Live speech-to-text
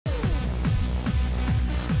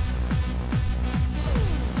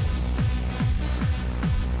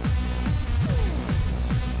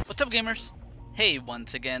What's up, gamers? Hey,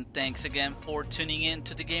 once again, thanks again for tuning in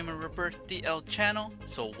to the Gamer Rebirth DL channel.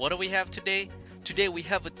 So what do we have today? Today we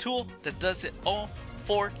have a tool that does it all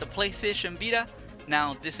for the PlayStation Vita.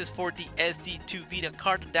 Now this is for the SD2Vita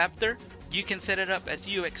card adapter. You can set it up as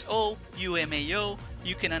ux0, uma0,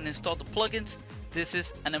 you can uninstall the plugins. This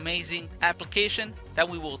is an amazing application that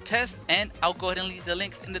we will test, and I'll go ahead and leave the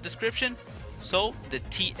links in the description. So the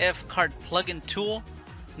TF card plugin tool.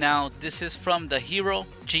 Now this is from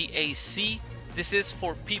theheroGAC. This is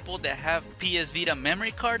for people that have PS Vita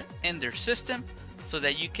memory card in their system so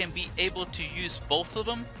that you can be able to use both of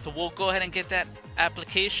them. So we'll go ahead and get that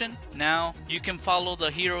application. Now you can follow the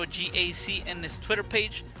theheroGAC in this Twitter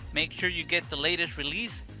page. Make sure you get the latest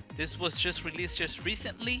release. This was just released just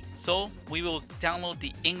recently. So we will download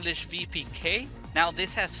the English VPK. Now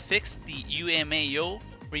this has fixed the UMAO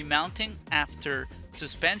remounting after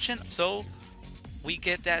suspension. So we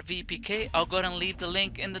get that VPK. I'll go ahead and leave the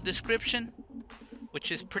link in the description,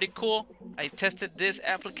 which is pretty cool. I tested this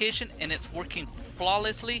application and it's working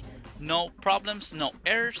flawlessly. No problems, no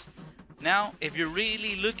errors. Now, if you're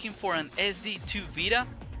really looking for an SD2Vita,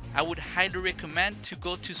 I would highly recommend to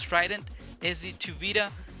go to Trident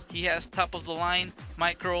SD2Vita. He has top of the line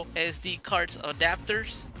micro SD cards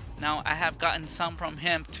adapters. Now, I have gotten some from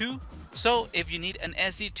him too. So if you need an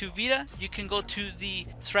SD2Vita, you can go to the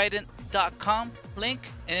Trident.com link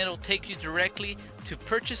and it'll take you directly to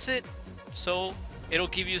purchase it. So it'll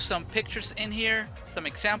give you some pictures in here, some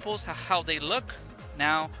examples of how they look.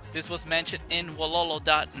 Now this was mentioned in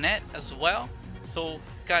Wololo.net as well, so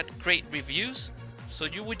got great reviews. So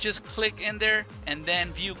you would just click in there and then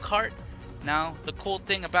view cart. Now the cool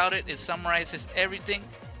thing about it, summarizes everything,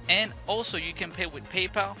 and also you can pay with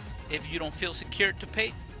PayPal if you don't feel secure to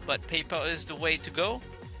pay, but PayPal is the way to go.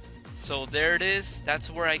 So there it is. That's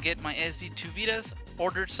where I get my SD2Vitas.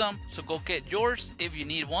 Ordered some, so go get yours if you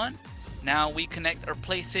need one. Now we connect our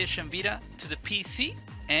PlayStation Vita to the PC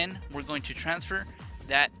and we're going to transfer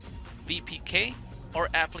that VPK or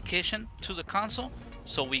application to the console.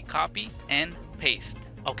 So we copy and paste.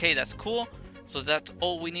 Okay, that's cool. So that's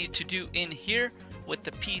all we need to do in here with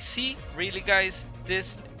the PC. Really, guys,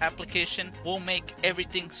 this application will make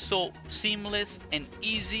everything so seamless and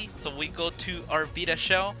easy. So we go to our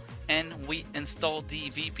VitaShell and we install the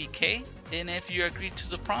VPK, and if you agree to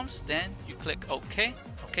the prompts, then you click OK.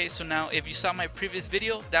 Okay, so now if you saw my previous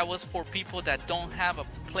video, that was for people that don't have a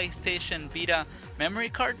PlayStation Vita memory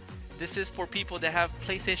card. This is for people that have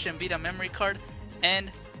PlayStation Vita memory card and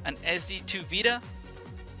an SD2Vita.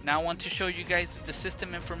 Now I want to show you guys the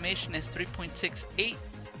system information is 3.68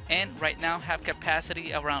 and right now have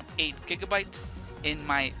capacity around 8 gigabytes in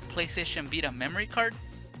my PlayStation Vita memory card.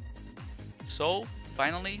 So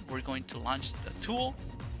finally, we're going to launch the tool.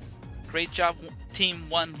 Great job, Team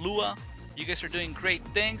 1 Lua. You guys are doing great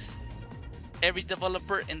things. Every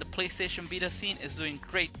developer in the PlayStation Vita scene is doing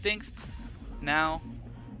great things. Now,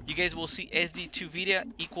 you guys will see SD2Vita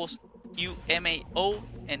equals UMAO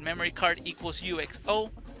and memory card equals UX0.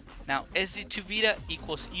 Now, SD2Vita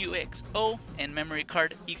equals UX0 and memory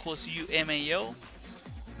card equals UMAO.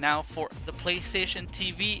 Now, for the PlayStation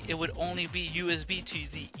TV, it would only be USB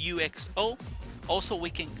to the UX0. Also, we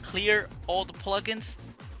can clear all the plugins,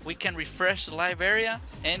 we can refresh the live area,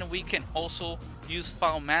 and we can also use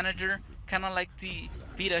file manager, kind of like the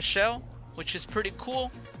VitaShell, which is pretty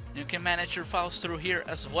cool. You can manage your files through here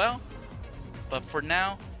as well. But for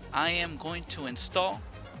now, I am going to install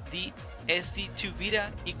the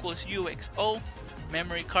SD2Vita equals UX0,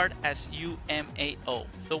 memory card as UMAO.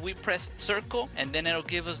 So we press circle and then it'll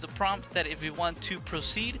give us the prompt that if we want to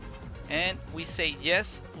proceed, and we say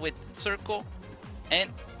yes with circle. And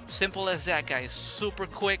simple as that, guys. Super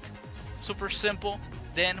quick, super simple.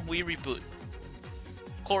 Then we reboot.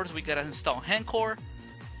 Of course, we gotta install Hencore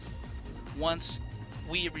once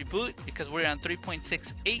we reboot because we're on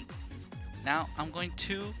 3.68. Now I'm going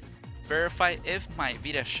to verify if my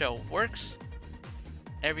VitaShell works.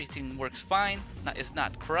 Everything works fine. Now it's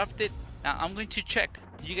not corrupted. Now I'm going to check.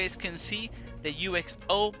 You guys can see the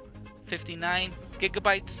UX0 59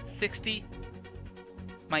 gigabytes 60.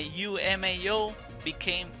 My UMAO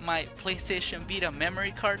became my PlayStation Vita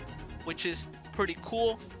memory card, which is pretty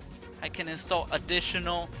cool. I can install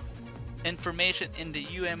additional information in the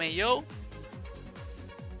UMAO.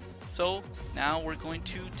 So now we're going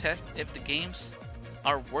to test if the games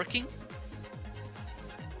are working.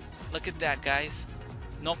 Look at that, guys.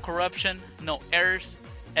 No corruption, no errors,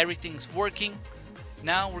 everything's working.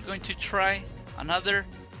 Now we're going to try another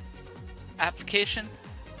application,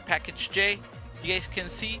 package J. You guys can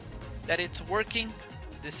see that it's working.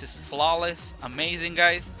 This is flawless, amazing,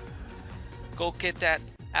 guys. Go get that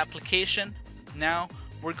application. Now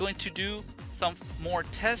we're going to do some more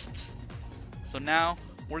tests. So now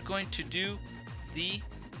we're going to do the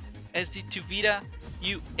SD2Vita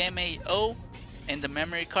UMAO and the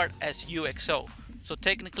memory card as ux0. So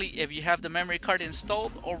technically, if you have the memory card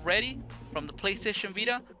installed already from the PlayStation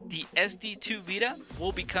Vita, the SD2Vita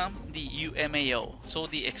will become the UMAO, so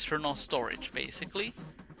the external storage basically.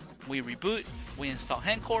 We reboot, we install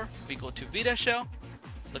Hencore, we go to VitaShell.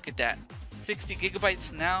 Look at that, 60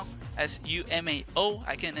 gigabytes now as UMAO.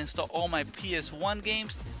 I can install all my PS1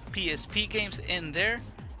 games, PSP games in there,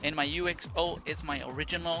 and my ux0 is my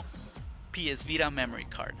original PS Vita memory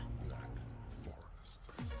card.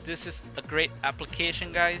 This is a great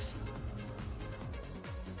application, guys.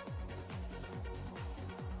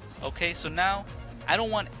 Okay, so now I don't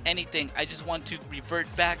want anything. I just want to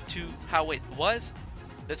revert back to how it was.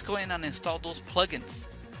 Let's go in and install those plugins.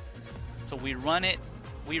 So we run it,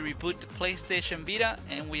 we reboot the PlayStation Vita,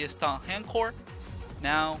 and we install Hencore.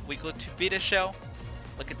 Now we go to VitaShell.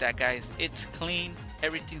 Look at that, guys. It's clean.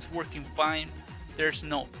 Everything's working fine. There's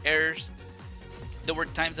no errors. There were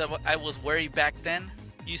times that I was worried back then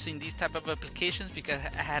using these type of applications because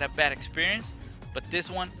I had a bad experience, but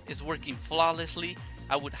this one is working flawlessly.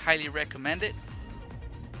 I would highly recommend it.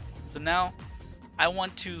 So now I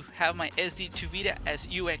want to have my SD2Vita as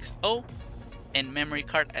ux0 and memory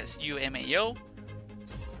card as UMAO.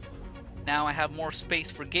 Now I have more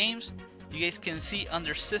space for games. You guys can see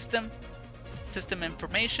under system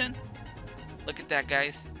information. Look at that,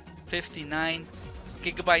 guys, 59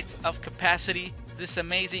 gigabytes of capacity. This is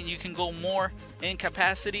amazing. You can go more in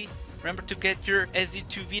capacity. Remember to get your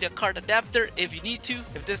SD2Vita card adapter if you need to.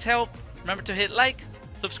 If this helped, remember to hit like,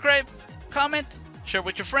 subscribe, comment, share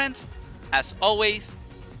with your friends. As always,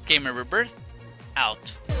 Gamer Rebirth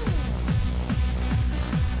out.